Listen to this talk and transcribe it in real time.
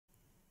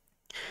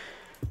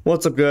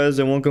What's up guys,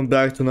 and welcome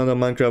back to another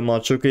Minecraft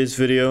mod showcase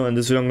video. In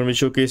this video I'm going to be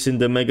showcasing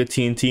the Mega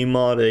TNT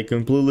mod, a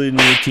completely new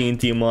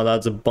TNT mod.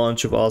 Adds a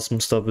bunch of awesome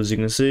stuff. As you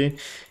can see,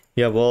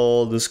 you have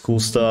all this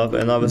cool stuff,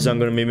 and obviously I'm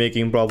going to be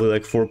making probably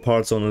like 4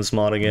 parts on this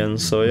mod again.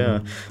 So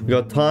yeah, we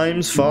got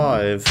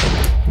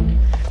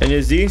 ×5, and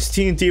yes, these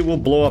TNT will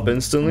blow up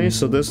instantly,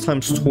 so this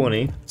times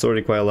 20. It's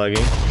already quite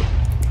laggy.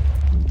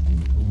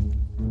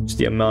 Just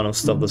the amount of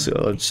stuff that's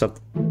just have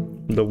to,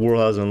 the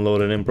world hasn't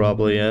loaded in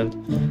properly yet.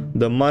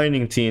 The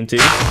mining TNT.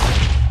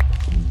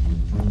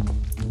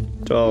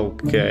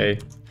 Okay.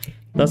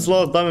 That's a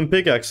lot of diamond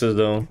pickaxes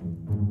though.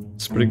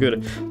 It's pretty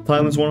good.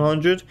 Time is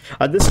 100.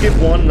 I did skip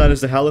one, that is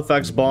the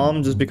Halifax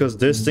bomb, just because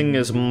this thing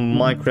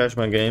might crash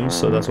my game,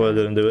 so that's why I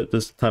didn't do it.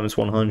 This time is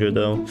 100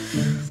 though.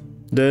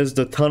 There's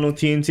the tunnel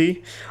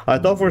TNT. I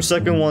thought for a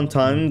second one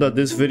time that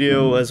this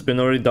video has been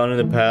already done in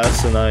the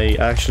past, and I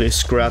actually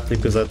scrapped it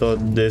because I thought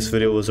this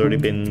video was already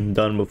been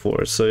done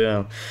before. So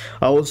yeah,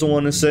 I also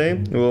want to say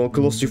we're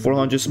close to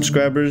 400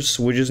 subscribers.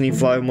 We just need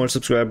 5 more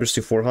subscribers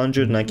to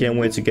 400, and I can't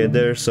wait to get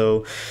there.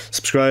 So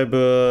subscribe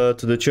to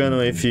the channel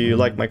if you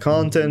like my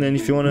content and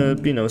if you want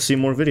to, you know, see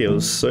more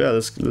videos. So yeah,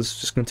 let's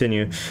just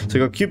continue. So I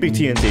got cubic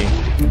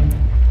TNT.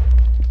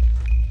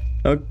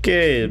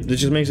 Okay,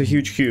 this just makes a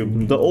huge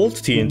cube. The old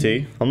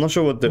TNT, I'm not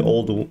sure what the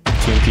old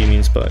TNT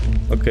means, but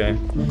okay.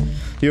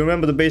 You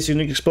remember the basic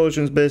nuke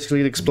explosion is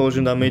basically the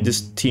explosion that made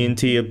this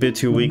TNT a bit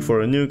too weak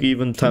for a nuke.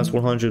 Even times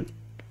 100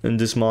 in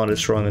this mod is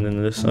stronger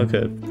than this.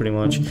 Okay, pretty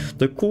much.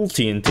 The cool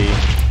TNT.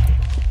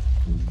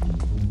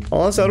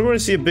 Honestly, I don't really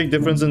see a big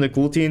difference in the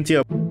cool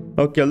TNT.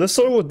 Okay, let's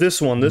start with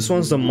this one. This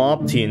one's the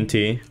mob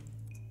TNT.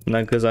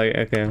 Not because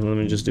okay, let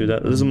me just do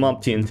that. This is a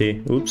mob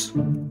TNT. Oops.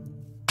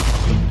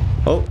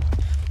 Oh.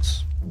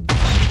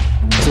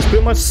 So it's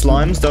pretty much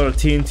slimes that are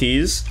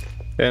TNTs,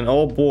 and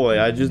oh boy,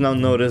 I just now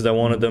noticed that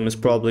one of them is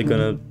probably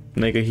gonna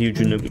make a huge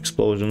nuke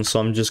explosion, so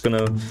I'm just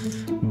gonna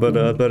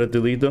better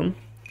delete them.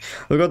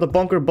 We got the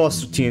bunker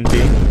buster TNT.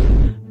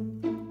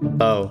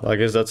 Oh, I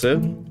guess that's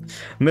it.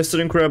 Mr.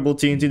 Incredible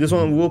TNT. This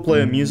one will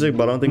play a music,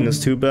 but I don't think it's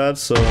too bad,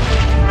 so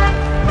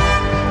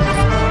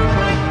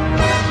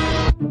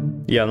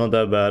yeah, not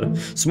that bad.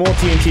 Small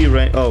TNT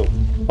rain. Oh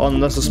no,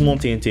 that's a small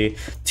TNT.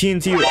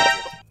 TNT.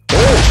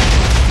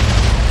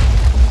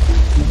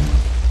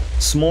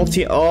 Small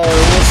T. Oh,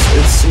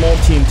 it's small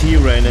TNT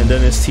rain, and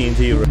then it's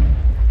TNT rain.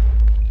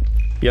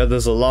 Yeah,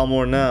 there's a lot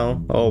more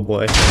now. Oh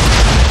boy, it's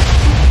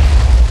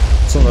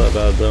not that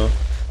bad though.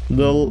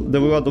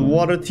 Then we got the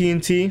water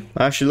TNT.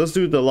 Actually, let's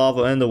do the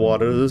lava and the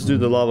water. Let's do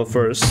the lava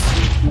first.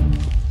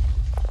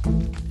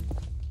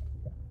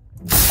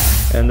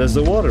 And there's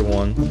the water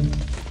one.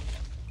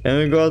 And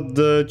we got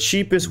the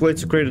cheapest way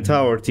to create a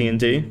tower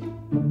TNT.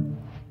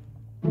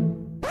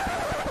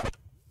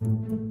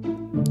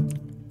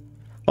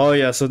 Oh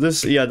yeah, so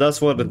this, yeah,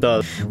 that's what it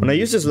does. When I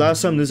used this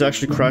last time, this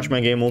actually crashed my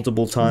game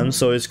multiple times,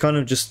 so it's kind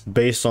of just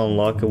based on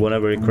luck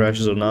whenever it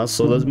crashes or not,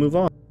 so let's move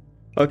on.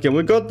 Okay,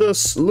 we got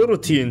this little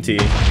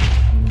TNT.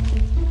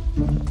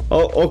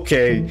 Oh,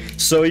 okay,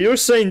 so you're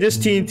saying this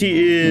TNT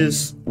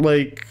is,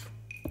 like,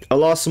 a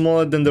lot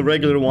smaller than the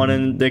regular one,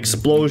 and the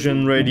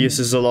explosion radius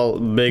is a lot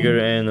bigger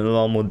and a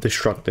lot more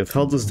destructive.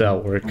 How does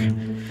that work?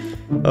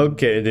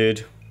 Okay,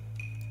 dude.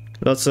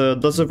 That's a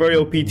very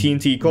OP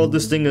TNT. Call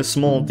this thing a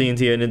small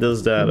TNT and it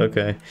does that.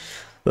 Okay.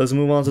 Let's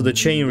move on to the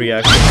chain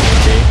reaction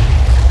TNT.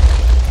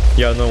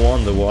 Yeah, no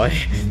wonder why.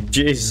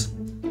 Jeez.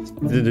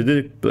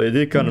 It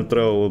did kind of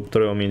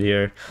throw me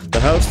here.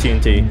 The house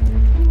TNT.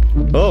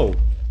 Oh,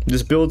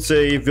 this builds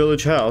a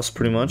village house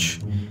pretty much.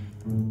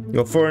 You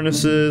got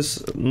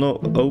furnaces. No.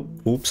 Oh,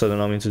 oops, I did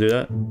not mean to do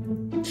that.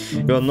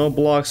 You got no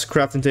blocks,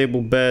 crafting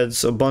table,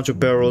 beds, a bunch of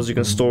barrels you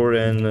can store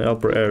in the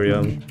upper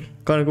area.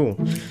 Kind of cool.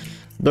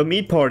 The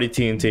meat party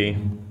TNT.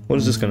 What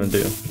is this gonna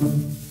do?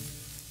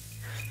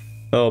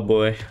 Oh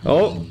boy.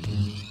 Oh!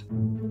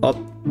 Oh,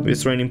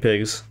 it's raining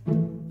pigs.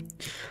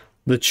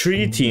 The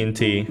tree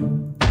TNT.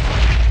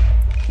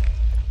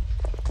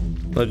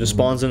 That just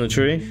spawns in the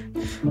tree.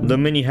 The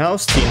mini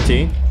house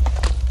TNT.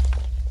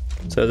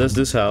 So that's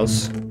this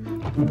house.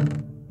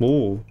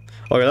 Ooh.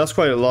 Okay, that's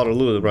quite a lot of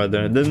loot right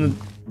there. Then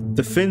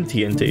the fin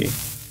TNT.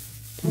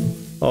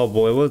 Oh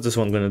boy, what's this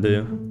one gonna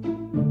do?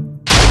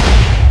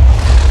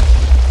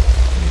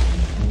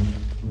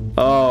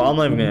 Oh, I'm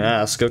not even gonna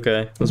ask.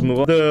 Okay, let's move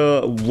on.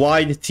 The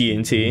wide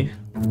TNT.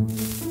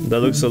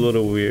 That looks a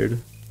little weird,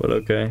 but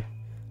okay.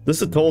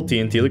 This is a tall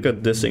TNT. Look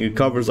at this thing. It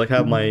covers like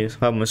half my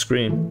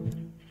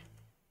screen.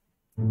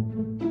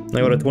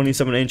 I got a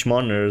 27-inch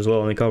monitor as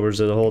well, and it covers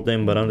the whole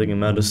thing, but I don't think it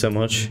matters that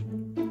much.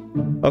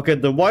 Okay,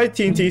 the wide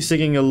TNT is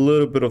taking a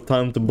little bit of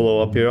time to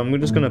blow up here. I'm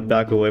just gonna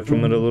back away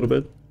from it a little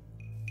bit.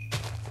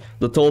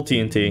 The tall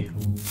TNT.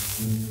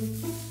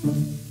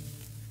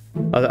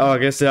 Oh, I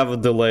guess they have a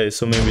delay,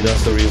 so maybe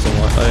that's the reason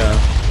why. Oh yeah.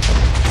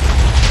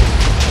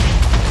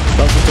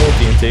 That's the tall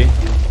TNT.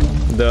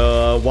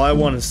 The Y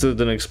one still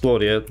didn't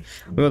explode yet.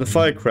 We got the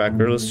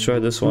firecracker. Let's try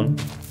this one.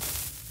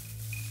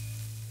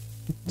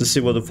 To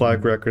see what the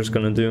firecracker is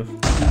gonna do.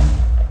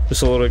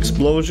 Just a little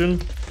explosion.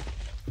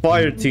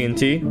 Fire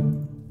TNT.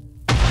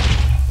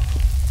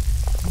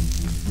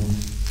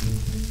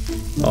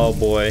 Oh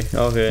boy.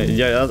 Okay.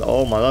 Yeah.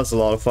 Oh my. That's a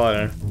lot of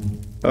fire.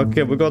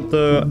 Okay, we got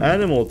the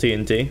animal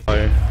TNT.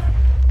 Fire.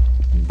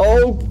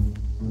 Oh.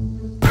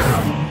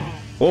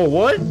 Oh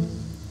what?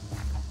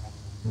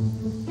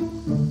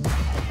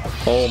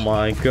 Oh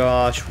my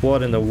gosh!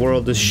 What in the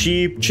world? The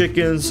sheep,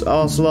 chickens,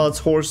 ocelots,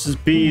 horses,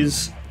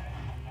 bees.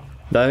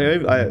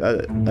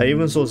 I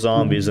even saw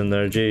zombies in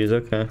there. Jeez.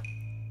 Okay.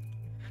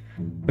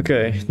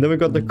 Okay. Then we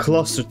got the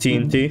cluster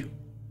TNT.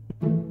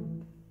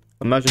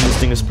 Imagine this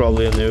thing is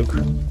probably a nuke.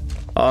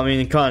 I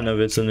mean, kind of,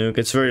 it's a nuke.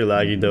 It's very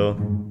laggy though.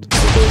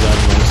 Those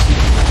animals.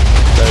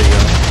 There you go.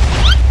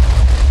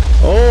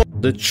 Oh,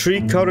 the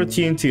tree cutter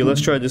TNT.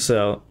 Let's try this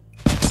out.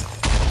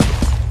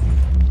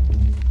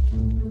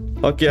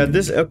 Okay,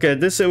 this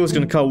it was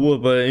gonna cut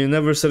wood, but you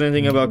never said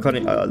anything about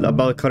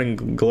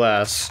cutting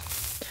glass.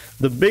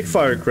 The big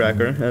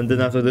firecracker, and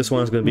then after this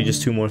one is gonna be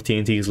just 2 more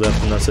TNTs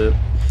left, and that's it.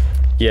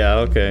 Yeah,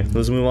 okay.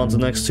 Let's move on to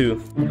the next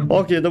 2.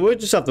 Okay, then we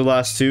just have the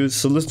last 2,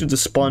 so let's do the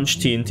sponge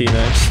TNT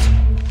next.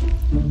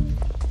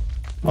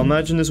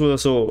 Imagine this will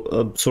also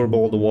absorb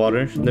all the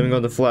water. Then we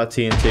got the flat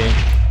TNT,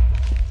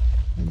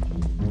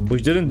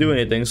 which didn't do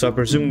anything, so I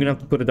presume we're gonna have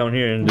to put it down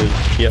here and do.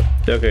 Yep.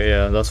 Okay,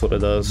 yeah, that's what it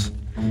does.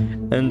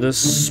 And the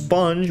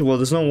sponge, well,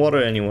 there's no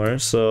water anywhere,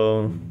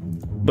 so.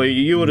 But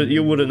you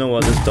wouldn't know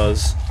what this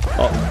does.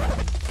 Oh.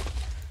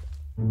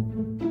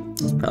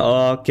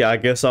 Okay, I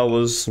guess I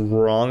was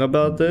wrong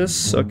about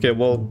this. Okay,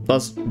 well,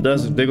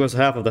 there goes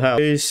half of the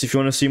house. If you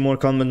want to see more,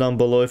 comment down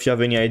below. If you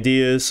have any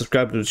ideas,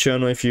 subscribe to the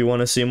channel if you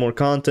want to see more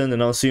content,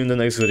 and I'll see you in the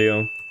next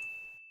video.